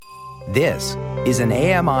This is an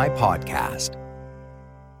AMI podcast.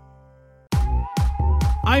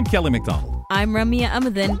 I'm Kelly McDonald. I'm Ramya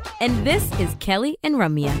Amadin, and this is Kelly and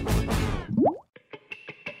Ramya.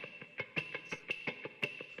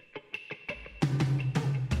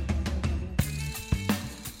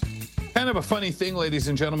 Kind of a funny thing, ladies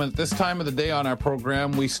and gentlemen. At this time of the day on our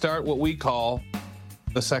program, we start what we call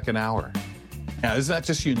the second hour. Now, isn't that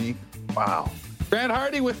just unique? Wow. Grant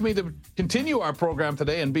Hardy with me to continue our program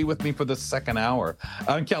today and be with me for the second hour.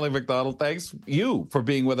 I'm Kelly McDonald. Thanks you for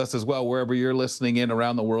being with us as well, wherever you're listening in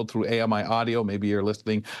around the world through AMI Audio. Maybe you're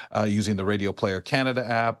listening using the Radio Player Canada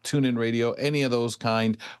app, TuneIn Radio, any of those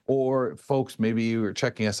kind. Or folks, maybe you're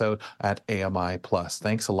checking us out at AMI Plus.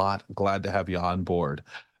 Thanks a lot. Glad to have you on board.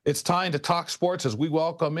 It's time to talk sports as we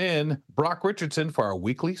welcome in Brock Richardson for our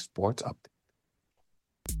weekly sports update.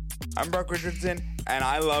 I'm Brock Richardson, and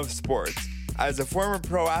I love sports. As a former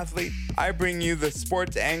pro athlete, I bring you the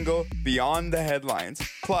sports angle beyond the headlines,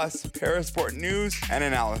 plus parasport news and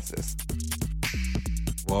analysis.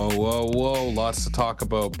 Whoa. Lots to talk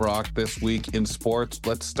about, Brock, this week in sports.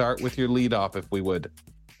 Let's start with your leadoff, if we would.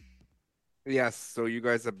 Yes, so you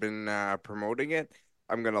guys have been promoting it.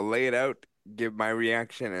 I'm going to lay it out, give my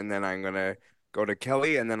reaction, and then I'm going to go to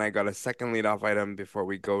Kelly, and then I got a second leadoff item before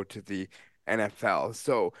we go to the NFL.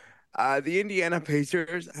 So the Indiana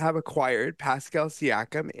Pacers have acquired Pascal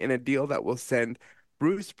Siakam in a deal that will send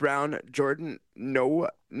Bruce Brown, Jordan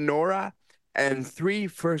Nora, and 3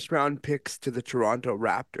 first-round picks to the Toronto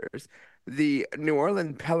Raptors. The New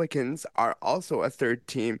Orleans Pelicans are also a third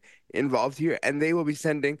team involved here, and they will be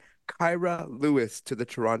sending Kyra Lewis to the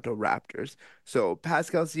Toronto Raptors. So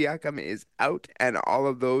Pascal Siakam is out, and all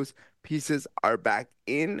of those pieces are back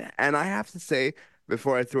in. And I have to say,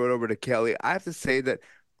 before I throw it over to Kelly, I have to say that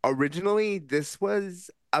originally, this was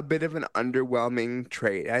a bit of an underwhelming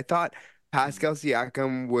trade. I thought Pascal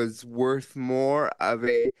Siakam was worth more of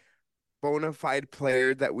a bona fide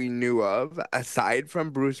player that we knew of, aside from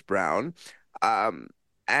Bruce Brown.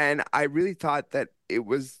 And I really thought that we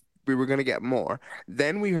were going to get more.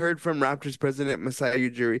 Then we heard from Raptors president Masai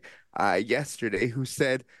Ujiri yesterday, who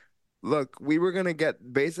said, look, we were going to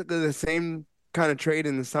get basically the same kind of trade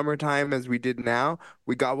in the summertime as we did now.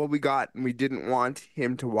 We got what we got, and we didn't want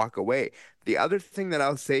him to walk away. The other thing that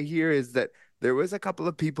I'll say here is that there was a couple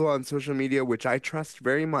of people on social media, which I trust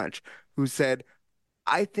very much, who said,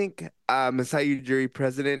 I think Masai Ujiri,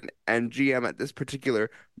 president and GM at this particular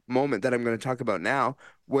moment that I'm going to talk about now,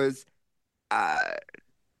 was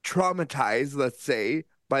traumatized, let's say,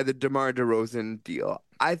 by the DeMar DeRozan deal.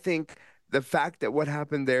 I think the fact that what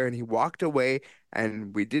happened there and he walked away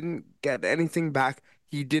and we didn't get anything back,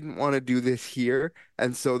 he didn't want to do this here.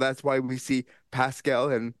 And so that's why we see Pascal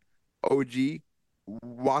and OG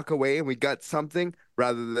walk away and we got something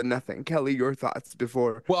rather than nothing. Kelly, your thoughts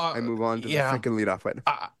before I move on to the second leadoff item.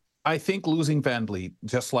 I think losing Van Vliet,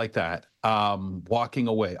 just like that, walking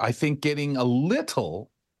away, I think getting a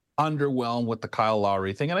little underwhelmed with the Kyle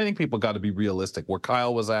Lowry thing. And I think people got to be realistic where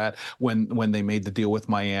Kyle was at when they made the deal with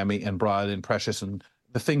Miami and brought in Precious and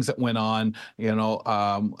the things that went on.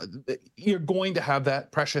 You're going to have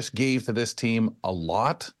that. Precious gave to this team a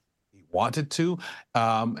lot. He wanted to.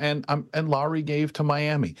 And Lowry gave to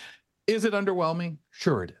Miami. Is it underwhelming?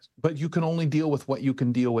 Sure it is. But you can only deal with what you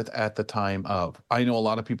can deal with at the time of. I know a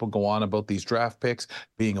lot of people go on about these draft picks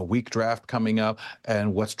being a weak draft coming up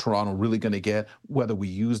and what's Toronto really going to get, whether we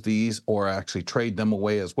use these or actually trade them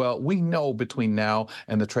away as well. We know between now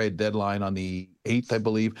and the trade deadline on the 8th, I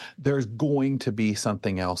believe, there's going to be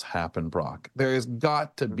something else happen, Brock. There's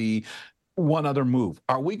got to be one other move.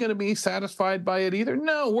 Are we going to be satisfied by it either?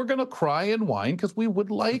 No, we're going to cry and whine because we would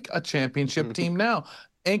like a championship team now.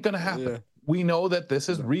 Ain't going to happen. Yeah. We know that this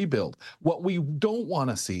is rebuild. What we don't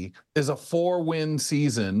want to see is a 4-win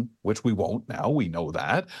season, which we won't now. We know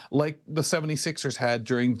that, like the 76ers had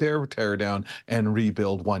during their teardown and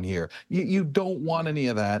rebuild one year. You don't want any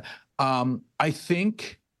of that. I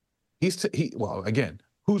think again,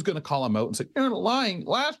 who's going to call him out and say, you're lying?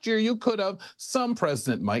 Last year you could have. Some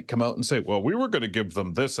president might come out and say, well, we were going to give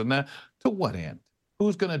them this and that. To what end?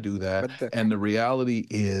 Who's going to do that? And the reality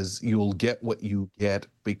is you'll get what you get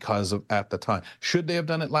because of at the time. Should they have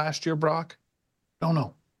done it last year, Brock? Don't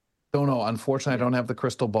know. Unfortunately, I don't have the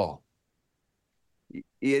crystal ball.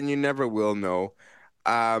 And you never will know.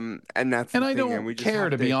 And that's and I don't care,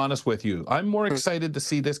 to be honest with you. I'm more excited to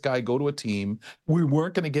see this guy go to a team. We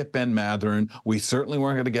weren't going to get Ben Mathurin. We certainly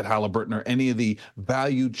weren't going to get Halliburton or any of the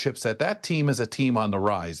valued chips. That team is a team on the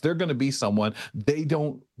rise. They're going to be someone. They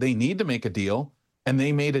need to make a deal. And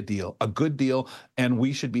they made a deal, a good deal, and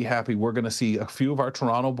we should be happy. We're going to see a few of our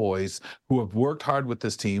Toronto boys who have worked hard with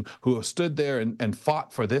this team, who have stood there and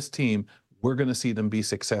fought for this team. We're going to see them be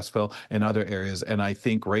successful in other areas. And I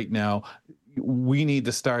think right now we need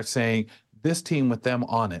to start saying this team with them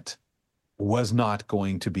on it is not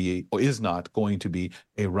going to be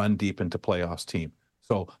a run deep into playoffs team.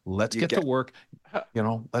 So let's get to work.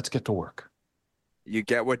 Let's get to work. You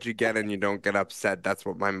get what you get and you don't get upset. That's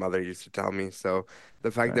what my mother used to tell me. So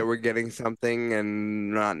the fact that we're getting something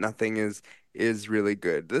and not nothing is really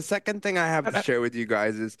good. The second thing I have to share with you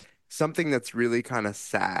guys is something that's really kind of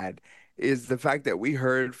sad, is the fact that we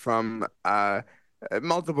heard from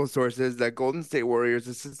multiple sources that Golden State Warriors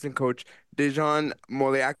assistant coach Dejan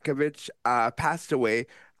Moljakovic passed away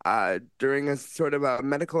during a sort of a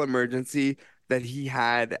medical emergency that he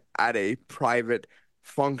had at a private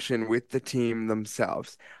function with the team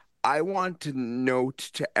themselves. I want to note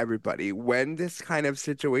to everybody, when this kind of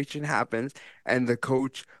situation happens and the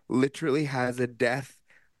coach literally has a death,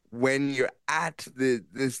 when you're at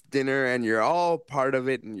this dinner and you're all part of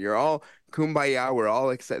it and you're all kumbaya, we're all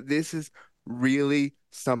excited. This is really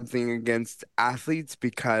something against athletes,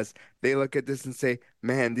 because they look at this and say,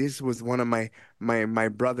 man, this was one of my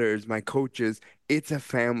brothers, my coaches. It's a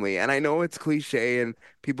family. And I know it's cliche and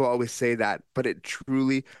people always say that, but it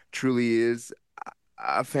truly, truly is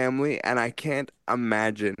a family. And I can't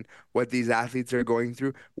imagine what these athletes are going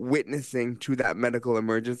through, witnessing to that medical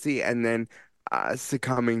emergency and then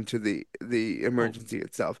succumbing to the emergency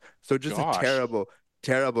itself. So just a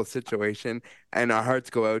terrible situation, and our hearts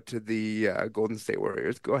go out to the Golden State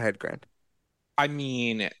Warriors. Go ahead, Grant. I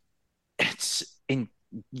mean, it's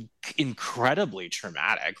incredibly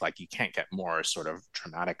traumatic. Like, you can't get more sort of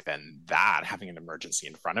traumatic than that, having an emergency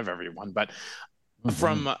in front of everyone. But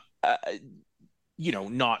from,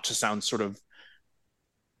 not to sound sort of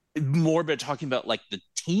morbid talking about like the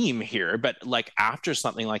team here, but like after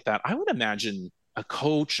something like that, I would imagine a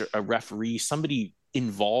coach, a referee, somebody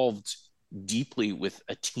involved deeply with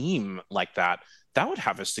a team like that would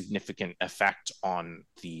have a significant effect on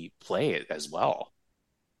the play as well.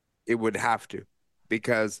 It would have to,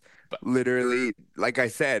 because literally, like I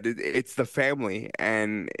said, it's the family,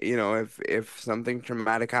 and if something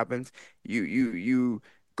traumatic happens, you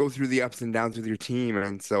go through the ups and downs with your team.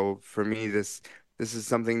 And so for me, this is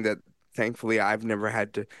something that thankfully I've never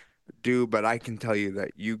had to do, but I can tell you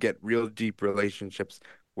that you get real deep relationships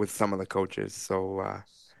with some of the coaches. So I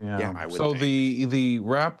would think. The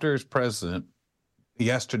Raptors president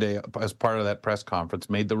yesterday, as part of that press conference,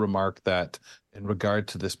 made the remark that in regard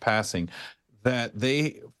to this passing, that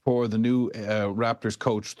they, for the new Raptors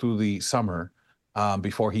coach through the summer,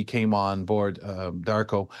 before he came on board,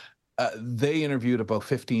 Darko, they interviewed about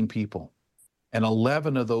 15 people, and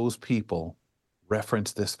 11 of those people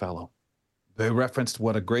referenced this fellow. They referenced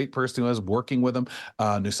what a great person he was, working with him.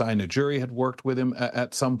 Nusai Najuri had worked with him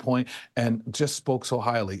at some point and just spoke so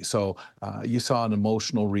highly. So you saw an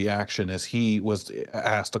emotional reaction as he was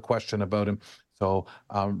asked a question about him. So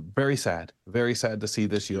very sad to see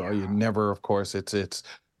this. You never, of course, it's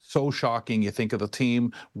so shocking. You think of the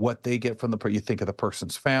team, what they get from you think of the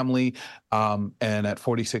person's family, and at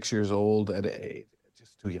 46 years old,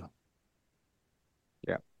 just too young.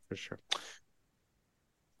 Yeah, for sure.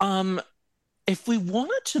 If we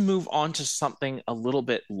wanted to move on to something a little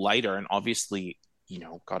bit lighter, and obviously,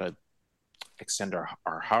 got to extend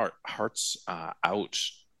our hearts out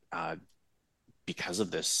because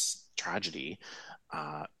of this tragedy.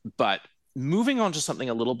 But moving on to something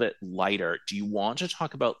a little bit lighter, do you want to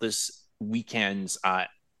talk about this weekend's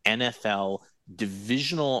NFL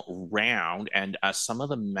divisional round and some of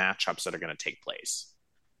the matchups that are going to take place?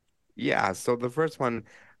 Yeah, so the first one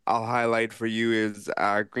I'll highlight for you is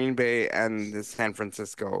Green Bay and San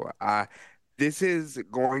Francisco. This is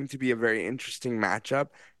going to be a very interesting matchup.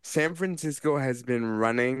 San Francisco has been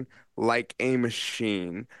running like a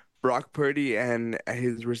machine. Brock Purdy and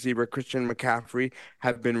his receiver Christian McCaffrey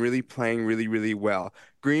have been really playing really, really well.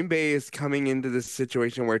 Green Bay is coming into this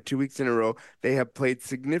situation where 2 weeks in a row they have played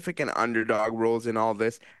significant underdog roles in all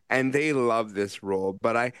this, and they love this role.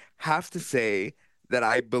 But I have to say that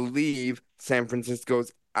I believe San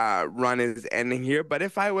Francisco's run is ending here. But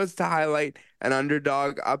if I was to highlight an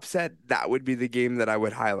underdog upset, that would be the game that I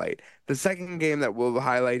would highlight. The second game that we'll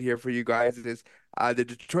highlight here for you guys is the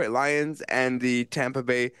Detroit Lions and the Tampa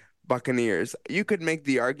Bay Buccaneers. You could make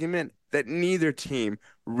the argument that neither team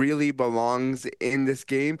really belongs in this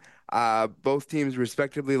game. Both teams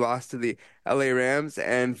respectively lost to the LA Rams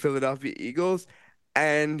and Philadelphia Eagles.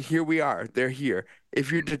 And here we are. They're here.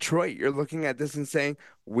 If you're Detroit, you're looking at this and saying,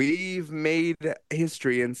 we've made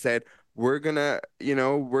history and said, we're gonna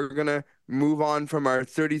move on from our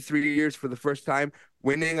 33 years for the first time,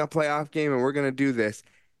 winning a playoff game, and we're going to do this.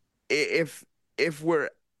 If we're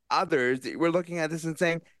others, we're looking at this and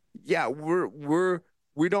saying, yeah,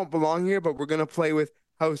 we don't belong here, but we're going to play with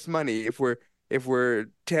house money if we're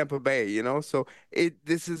Tampa Bay, you know? So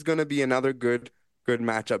this is going to be another good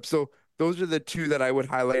matchup. So those are the two that I would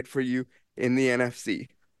highlight for you in the NFC.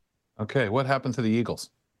 Okay, what happened to the Eagles?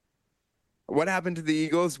 What happened to the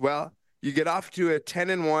Eagles? Well, you get off to a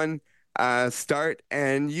 10-1 start,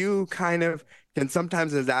 and you kind of can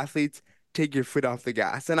sometimes as athletes take your foot off the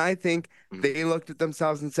gas. And I think they looked at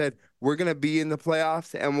themselves and said, we're going to be in the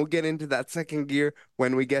playoffs and we'll get into that second gear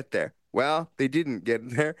when we get there. Well, they didn't get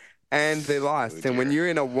there and they lost. And when you're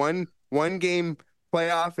in a one game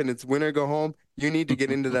playoff and it's win or go home, you need to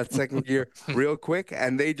get into that second gear real quick.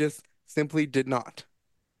 And they just simply did not.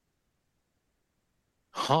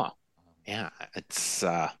 Huh. Yeah. It's,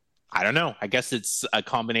 I don't know. I guess it's a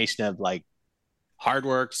combination of like hard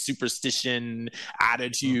work, superstition,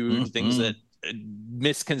 attitude, things that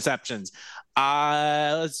misconceptions.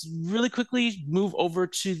 Let's really quickly move over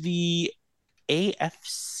to the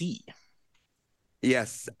AFC.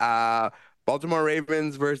 Yes. Baltimore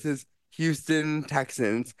Ravens versus Houston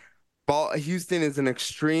Texans. Houston is an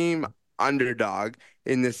extreme underdog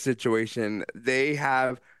in this situation. They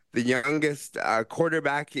have the youngest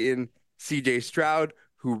quarterback in CJ Stroud,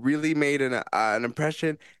 who really made an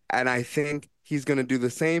impression, and I think he's going to do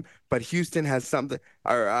the same. But Houston has something,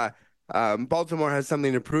 or Baltimore has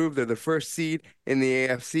something to prove. They're the first seed in the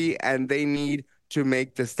AFC, and they need to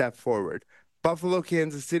make the step forward. Buffalo,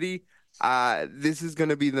 Kansas City, this is going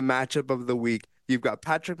to be the matchup of the week. You've got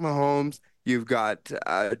Patrick Mahomes, you've got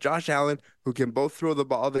Josh Allen, who can both throw the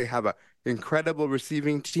ball. They have an incredible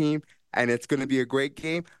receiving team, and it's going to be a great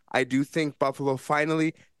game. I do think Buffalo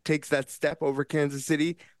finally takes that step over Kansas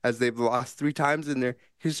City, as they've lost 3 times in their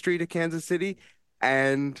history to Kansas City,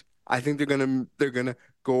 and I think they're gonna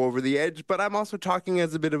go over the edge. But I'm also talking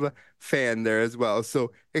as a bit of a fan there as well,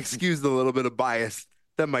 so excuse the little bit of bias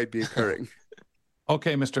that might be occurring.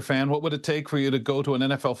 Okay, Mr. Fan, what would it take for you to go to an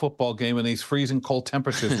NFL football game in these freezing cold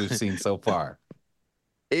temperatures we've seen so far?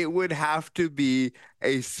 It would have to be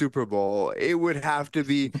a Super Bowl. It would have to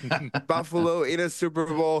be Buffalo in a Super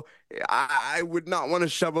Bowl. I would not want to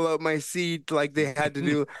shovel out my seat like they had to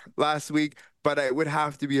do last week, but it would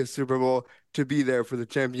have to be a Super Bowl to be there for the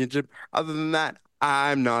championship. Other than that,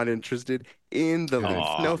 I'm not interested in the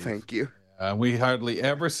least. No, thank you. We hardly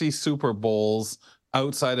ever see Super Bowls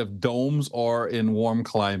outside of domes or in warm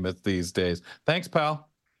climates these days. Thanks, pal.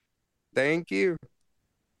 Thank you.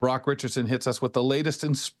 Brock Richardson hits us with the latest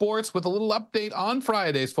in sports with a little update on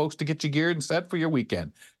Fridays, folks, to get you geared and set for your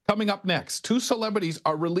weekend. Coming up next, 2 celebrities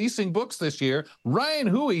are releasing books this year. Ryan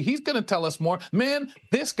Huey, he's going to tell us more. Man,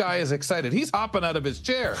 this guy is excited. He's hopping out of his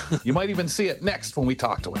chair. You might even see it next when we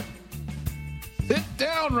talk to him. Sit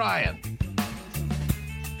down, Ryan.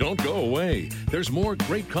 Don't go away. There's more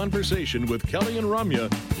great conversation with Kelly and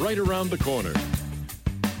Ramya right around the corner.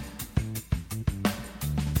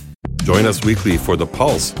 Join us weekly for The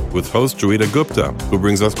Pulse with host Joeita Gupta, who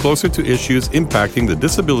brings us closer to issues impacting the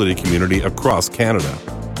disability community across Canada.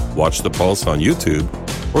 Watch The Pulse on YouTube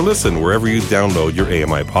or listen wherever you download your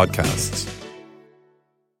AMI podcasts.